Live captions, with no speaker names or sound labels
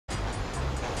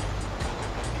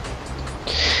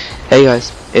Hey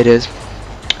guys, it is,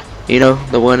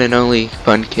 the one and only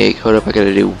Fun Cake. Hold up, I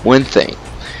gotta do one thing.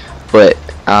 But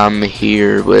I'm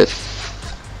here with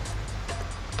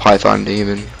Python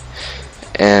Demon,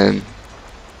 and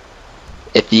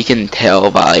if you can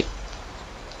tell by like,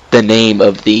 the name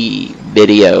of the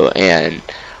video and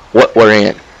what we're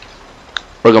in,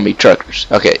 we're gonna be truckers.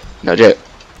 Okay, no joke.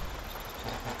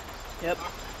 Yep.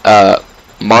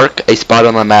 Mark a spot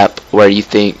on the map where you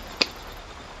think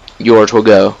yours will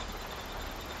go.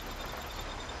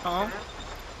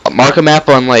 Mark a map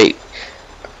on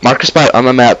mark a spot on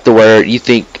the map to where you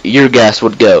think your gas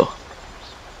would go.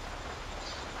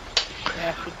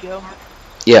 Gas would go?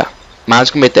 Yeah,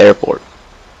 mine's gonna be at the airport.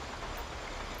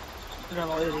 You're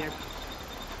not really there.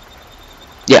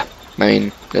 Yeah, I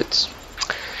mean that's.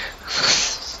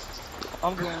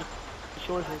 I'm going to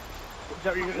Shores. Is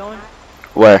that where you're going?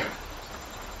 Where?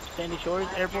 Sandy Shores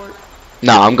Airport?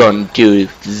 No, I'm going to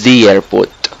the airport.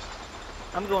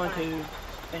 I'm going to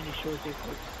Sandy Shores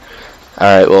Airport.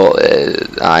 Alright, well,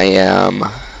 I am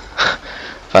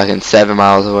fucking 7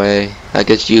 miles away. I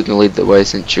guess you can lead the way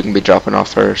since you can be dropping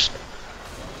off first.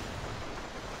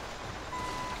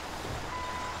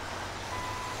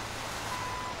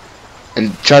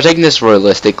 And try taking this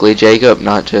realistically, Jacob,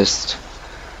 not just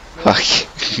fucking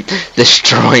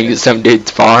destroying some dude's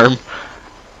farm.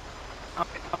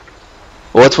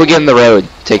 Once we get in the road,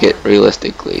 take it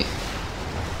realistically.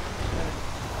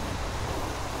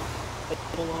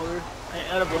 Pull over. I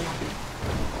ain't out of one.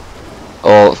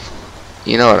 Oh,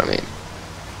 you know what I mean.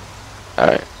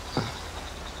 Alright.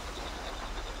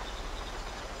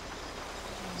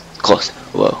 Close.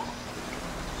 Whoa.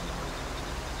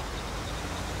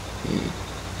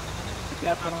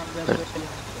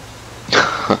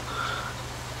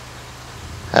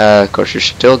 Of course, you're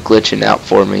still glitching out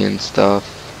for me and stuff.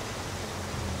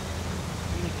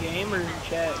 In the game or in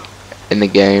chat? In the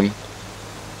game.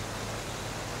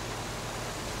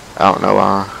 I don't know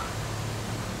why.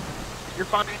 You're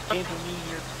fine games with me,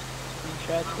 you're in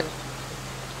chat. So.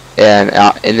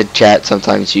 And in the chat,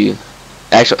 sometimes you...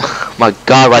 Actually, my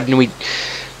god, why didn't we...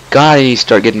 God, I need to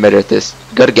start getting better at this.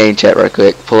 Go to game chat right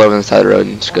quick. Pull over on the side of the road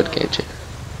and just go to game chat.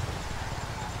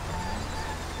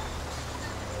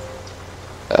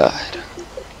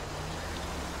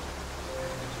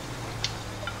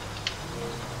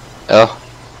 Oh.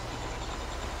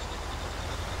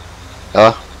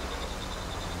 Hello?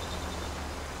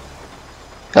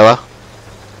 Hello?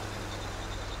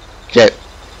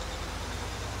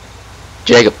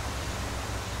 Jacob.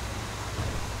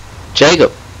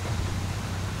 Jacob.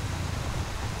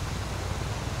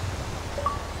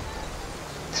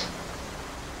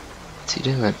 What's he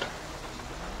doing?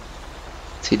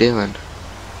 What's he doing?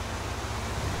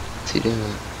 What's he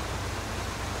doing?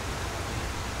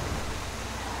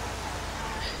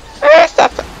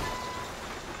 Stop it.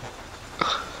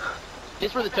 This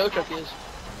is where the tow truck is.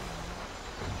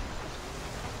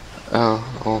 Oh,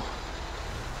 oh.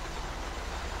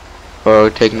 Oh,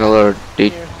 taking a load,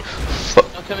 dude.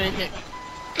 Don't come in here.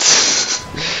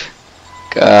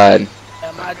 God.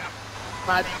 Yeah,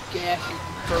 my gas is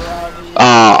Ferrari.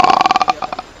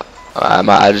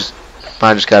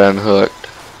 Mine just got unhooked.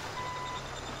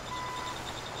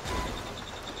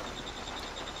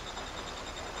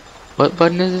 What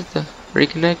button is it? The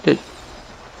reconnected.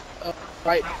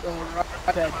 Right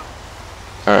bed.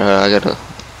 Alright, I gotta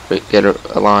get it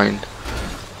aligned.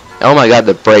 Oh my god,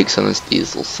 the brakes on this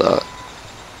diesel suck.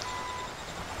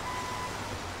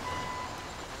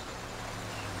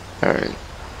 Alright.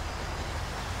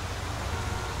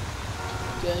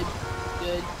 Good.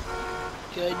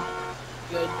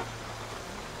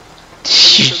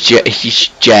 He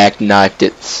jackknifed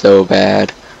it so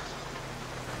bad.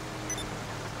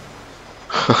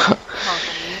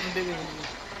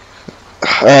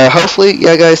 Hopefully,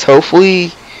 yeah guys,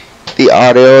 hopefully the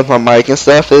audio of my mic and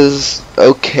stuff is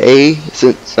okay,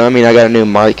 since, I mean, I got a new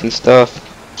mic and stuff,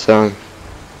 so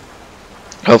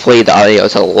hopefully the audio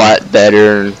is a lot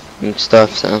better and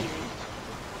stuff, so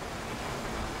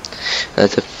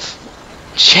that's a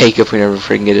shake if we never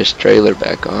freaking get his trailer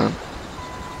back on.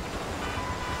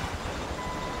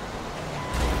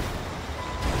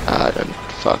 I done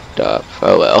fucked up.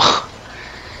 Oh well.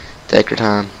 Take your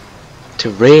time to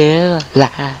realize.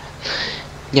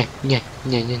 Yeah.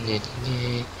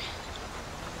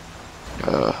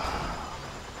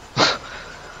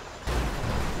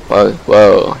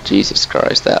 Whoa, Jesus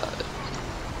Christ, that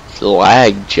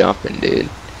lag jumping, dude.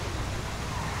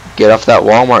 Get off that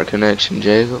Walmart connection,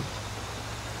 Jacob.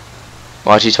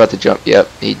 Watch, he's about to jump. Yep,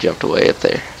 he jumped away up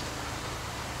there.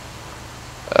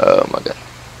 Oh my god.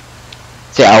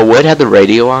 See, I would have the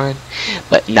radio on,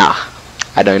 but nah.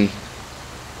 I done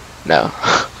No.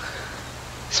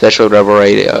 Special Rebel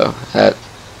Radio. That.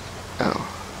 Oh.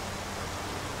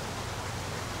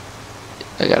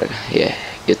 I gotta. Yeah.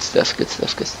 Good stuff. Good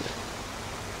stuff. Good stuff.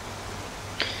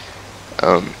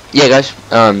 Yeah, guys.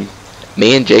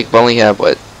 Me and Jake only have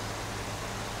what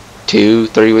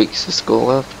 2-3 weeks of school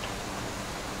left.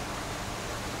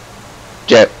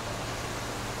 Jake.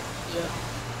 Yeah.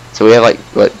 So we have like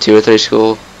what 2 or 3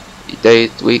 school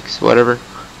days, weeks, whatever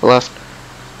left.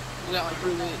 We got like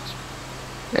 3 weeks.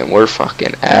 And we're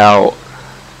fucking out.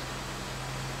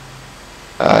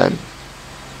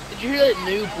 Did you hear that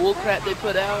new bullcrap they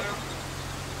put out?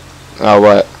 Oh,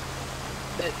 what?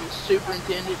 That the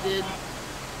superintendent did?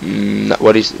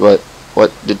 What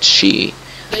did she?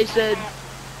 They said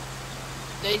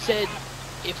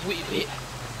if we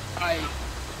I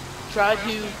try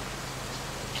to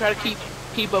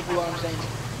keep up with what I'm saying.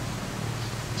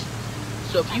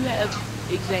 So if you have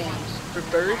exams for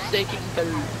first, second, and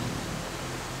third,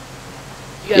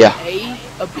 you have Yeah. an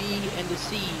A, a B, and a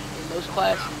C in those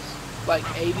classes. Like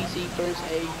A, B, C, first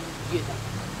A, you get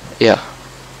Yeah.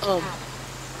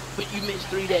 but you miss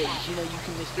 3 days. You know, you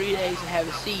can miss 3 days and have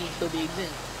a C until the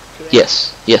exam. Correct?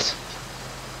 Yes. Yes.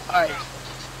 Alright.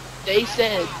 They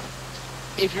said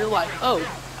if you're like, oh,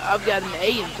 I've got an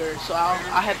A in third, so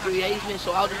I have 3 A's missed,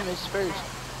 so I'll just miss first.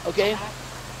 Okay?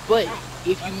 But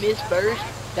if you miss first,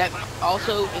 that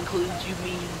also includes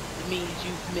means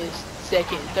you've missed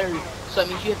second and third. So that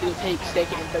means you have to go take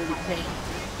second and third exam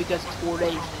because it's 4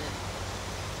 days then.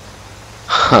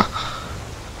 Huh.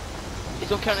 It's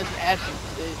gonna count as an absence,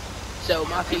 dude. So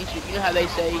my teacher, you know how they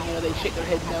say, you know, they shake their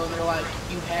head no and they're like,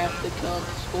 you have to come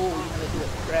to school, you know, they do it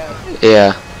crowd.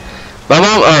 Yeah. My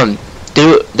mom,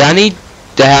 do I need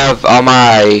to have all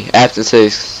my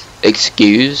absences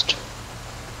excused?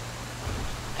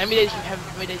 How many days you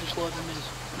slow as a miss?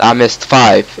 I missed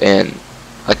 5, and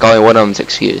like only one of them's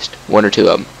excused. 1 or 2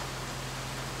 of them.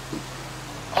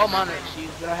 All mine are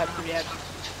excused, but I have 3 absences.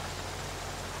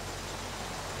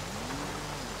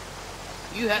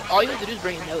 All you have to do is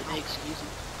bring a note and they excuse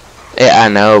it. Yeah, I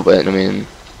know, but I mean,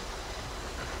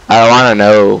 I want to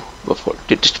know before.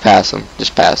 Just pass them.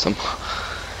 Just pass them.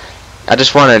 I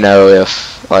just want to know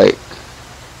if, like,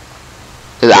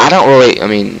 because I don't really. I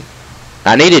mean,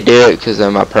 I need to do it because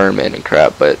of my permit and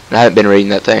crap, but I haven't been reading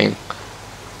that thing.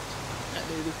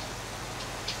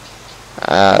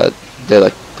 Did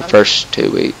like the first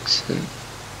 2 weeks. And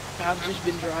I've just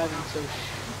been driving, so.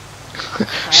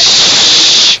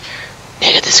 Shh,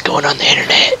 nigga, this is going on the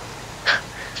internet.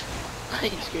 I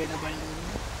ain't scared of nobody.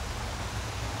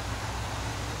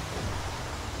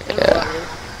 Yeah.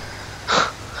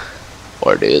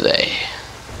 Or do they?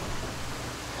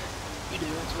 You do,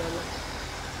 that's better.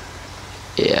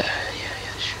 Yeah,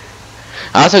 sure.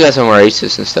 I also got some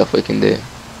races and stuff we can do.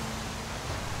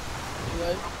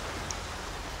 What?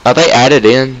 Are they added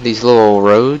in these little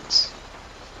roads?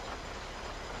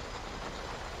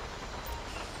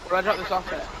 Where do I drop this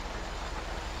off at?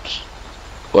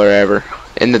 Wherever.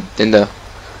 In the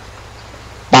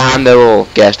behind the little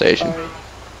gas station. Sorry.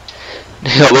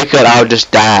 We could all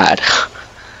just died.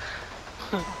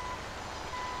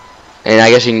 And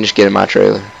I guess you can just get in my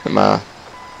trailer. In my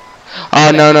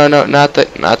Oh no, not the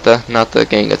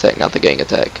gang attack, not the gang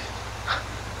attack.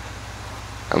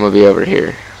 I'm gonna be over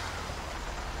here.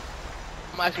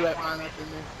 I might wrap mine up in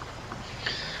there.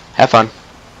 Have fun.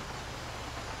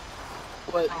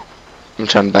 What? I'm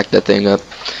trying to back that thing up.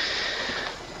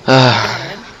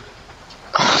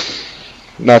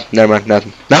 No, never mind,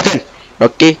 nothing.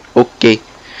 Okay.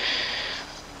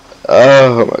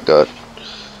 Oh my god.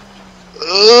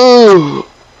 Ooh.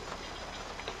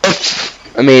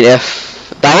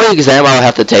 If the only exam I'll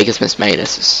have to take is Miss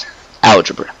Manus's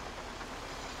algebra.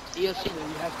 EOC, though,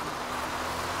 you have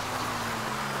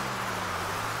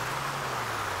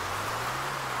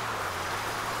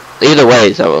to. Either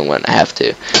way, so I wouldn't have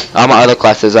to. All my other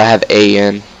classes I have A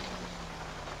in.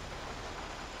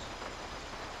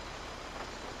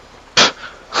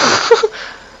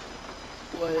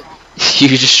 What? You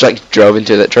just like drove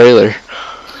into that trailer.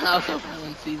 I was hoping no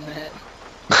one seen that.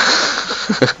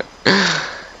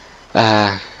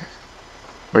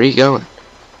 Where are you going?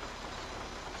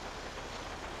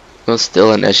 Well,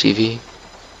 still an SUV.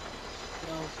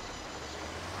 No.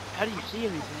 How do you see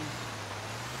everything?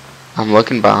 I'm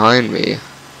looking behind me.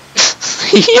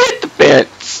 He hit the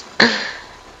fence.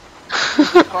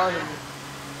 Car hit me.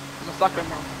 I'm a sucker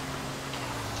mom.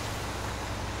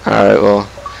 Alright, well,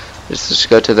 let's just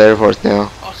go to the airport now.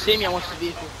 Oh, Sammy, I want this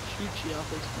vehicle. Shoot you off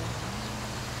this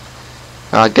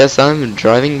thing. I guess I'm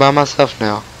driving by myself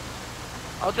now.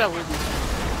 I'll drive with you.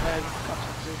 I have cops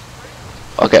up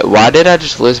there. Okay, why did I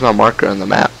just lose my marker on the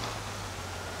map?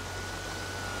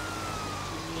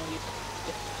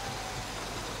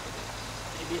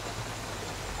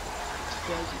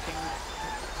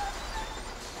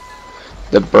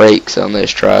 the brakes on this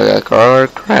truck are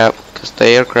crap, cause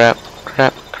they are crap,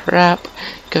 crap, crap,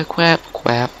 go quap,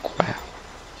 quap, quap.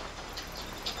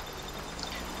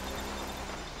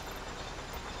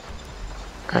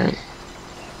 Alright.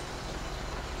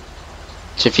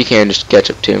 So if you can, just catch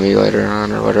up to me later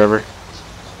on or whatever.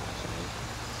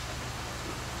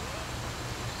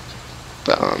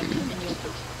 But,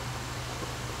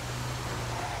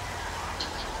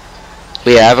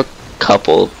 we have a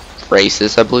couple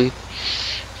races, I believe.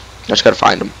 I just gotta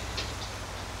find them.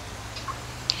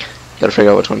 Gotta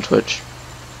figure out which one's which.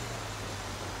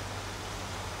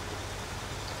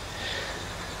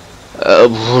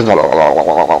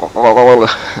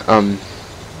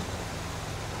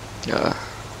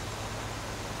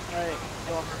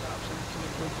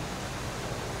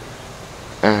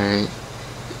 Alright,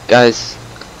 guys,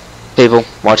 people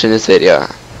watching this video,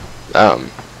 I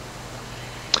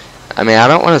mean, I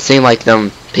don't want to seem like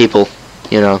them people,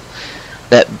 you know,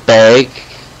 that beg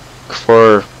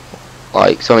for,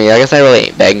 like, so I mean, I guess I really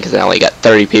ain't begging because I only got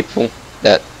 30 people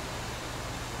that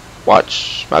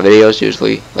watch my videos,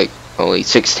 usually, like, only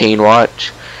 16 watch,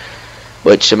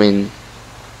 which, I mean,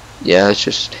 yeah, it's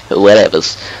just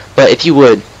whatever's. But if you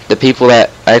would, the people that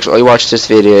actually watch this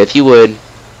video, if you would,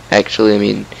 actually, I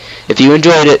mean, if you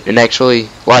enjoyed it and actually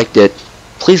liked it,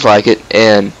 please like it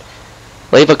and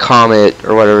leave a comment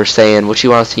or whatever saying what you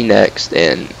want to see next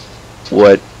and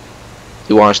what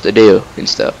you want us to do and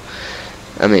stuff.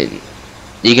 I mean,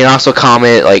 you can also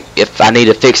comment, like, if I need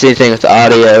to fix anything with the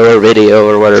audio or video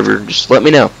or whatever, just let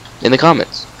me know in the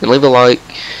comments and leave a like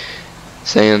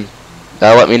saying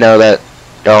that'll let me know that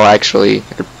y'all actually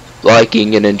are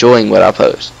liking and enjoying what I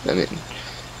post. I mean,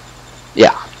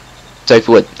 yeah. So if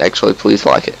you would, actually, please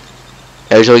like it.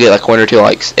 I usually get like 1 or 2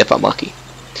 likes if I'm lucky.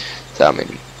 So, I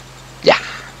mean, yeah.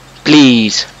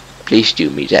 Please do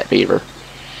me that favor.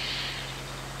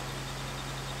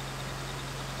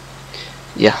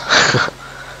 Yeah.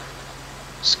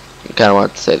 Just kind of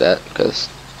wanted to say that because,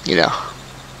 you know,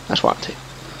 I just wanted to.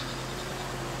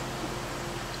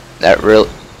 That real.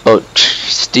 Oh,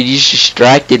 dude, you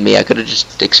distracted me. I could have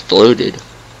just exploded.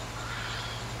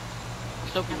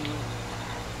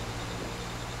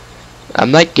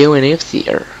 I'm not going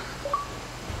there.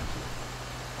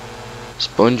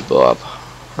 SpongeBob.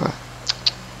 Huh.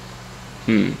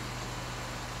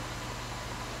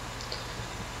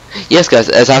 Yes, guys,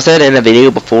 as I said in a video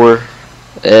before,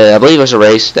 I believe it was a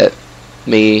race that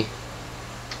me,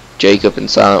 Jacob, and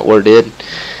Silent War did.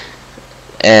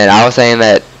 And I was saying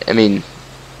that, I mean,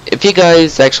 if you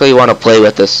guys actually want to play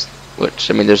with us, which,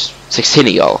 I mean, there's 16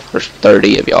 of y'all, there's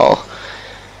 30 of y'all,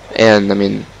 and, I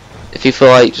mean, if you feel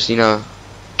like just, you know,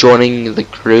 joining the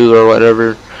crew or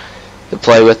whatever to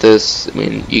play with us, I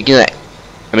mean, you can,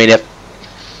 I mean,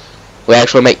 if we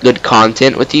actually make good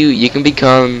content with you, you can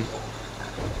become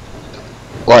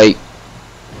like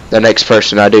the next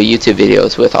person I do YouTube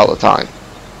videos with all the time,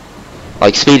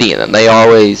 like Speedy and them. They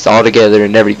always all together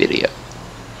in every video.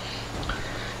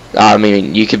 I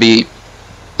mean, you could be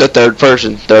the third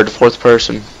person, third or fourth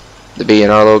person to be in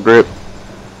our little group.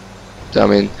 So, I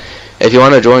mean, if you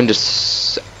want to join,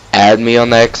 just add me on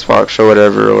the Xbox or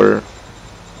whatever, or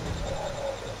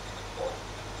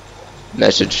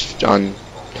message on,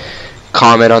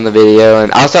 comment on the video.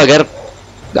 And also, I got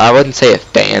a, I wouldn't say a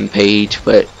fan page,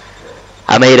 but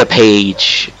I made a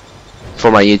page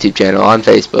for my YouTube channel on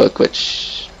Facebook,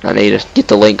 which I need to get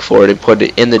the link for it and put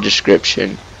it in the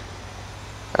description.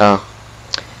 Oh,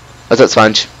 what's up,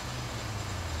 Sponge?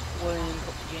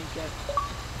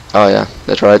 Oh yeah,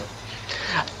 that's right.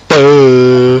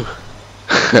 Boo.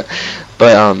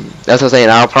 But that's what I'm saying.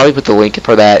 I'll probably put the link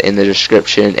for that in the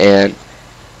description, and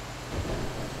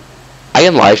I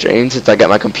can live stream since I got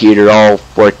my computer all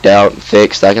worked out and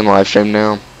fixed. I can live stream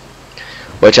now,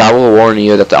 which I will warn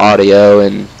you that the audio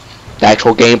and the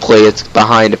actual gameplay is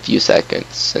behind a few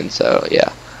seconds, and so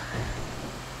yeah.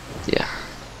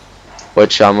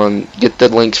 Which I'm gonna get the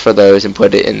links for those and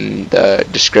put it in the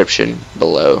description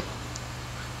below.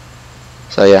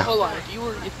 So yeah. Hold on, if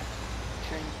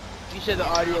you said the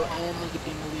audio and the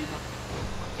game will be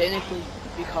technically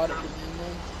be caught up with them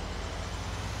then?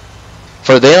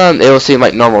 For them, it will seem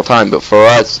like normal time, but for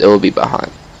us, it will be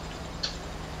behind.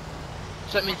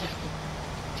 So that means if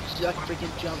you see like a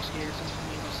freaking jump scare or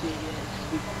something, you will see it again,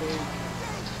 be prepared.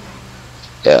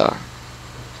 Yeah.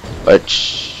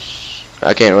 Which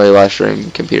I can't really live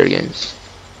stream computer games.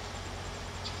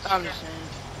 I'm just saying.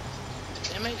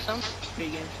 They make some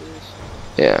big games for this.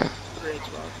 Yeah. For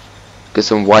Xbox. Get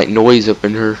some white noise up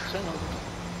in here.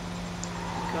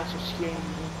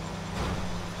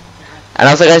 And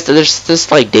also, guys, there's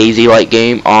this like Daisy-like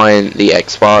game on the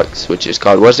Xbox, which is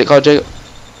called, what's it called, Jacob?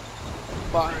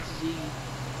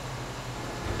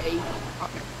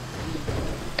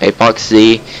 Apex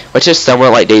Z, which is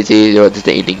somewhat like DayZ, it's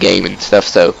the indie game and stuff.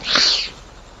 So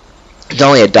it's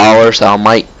only $1, so I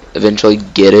might eventually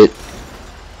get it,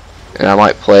 and I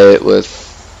might play it with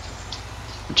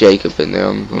Jacob and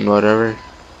them and whatever.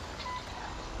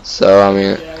 So I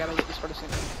mean. Yeah, I gotta get this person.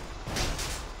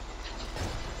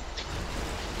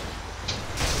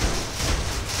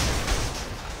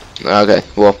 Okay,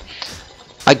 well,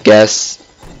 I guess,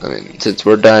 I mean, since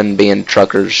we're done being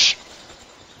truckers,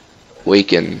 we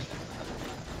can,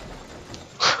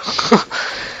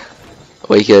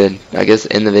 we could, I guess,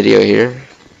 end the video here.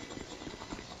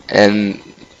 And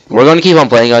we're going to keep on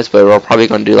playing, guys, but we're probably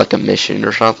going to do like a mission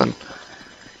or something.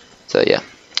 So, yeah.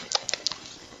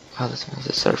 Oh, this one's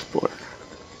a surfboard.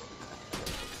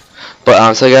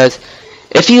 But, so guys,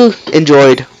 if you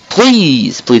enjoyed,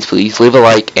 please leave a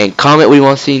like and comment what you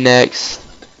want to see next.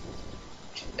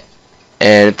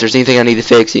 And if there's anything I need to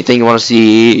fix, anything you want to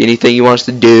see, anything you want us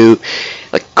to do,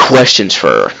 like questions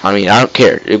for, I mean, I don't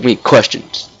care. It mean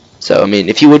questions. So I mean,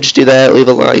 if you would just do that, leave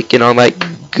a like, and all that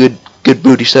good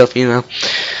booty stuff, you know,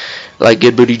 like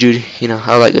good booty Judy, you know,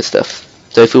 I like good stuff.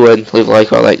 So if you would leave a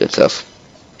like, all that good stuff.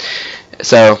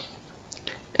 So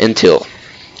until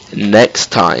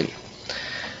next time,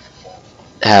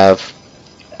 have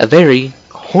a very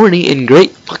horny and great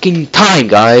fucking time,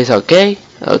 guys. Okay.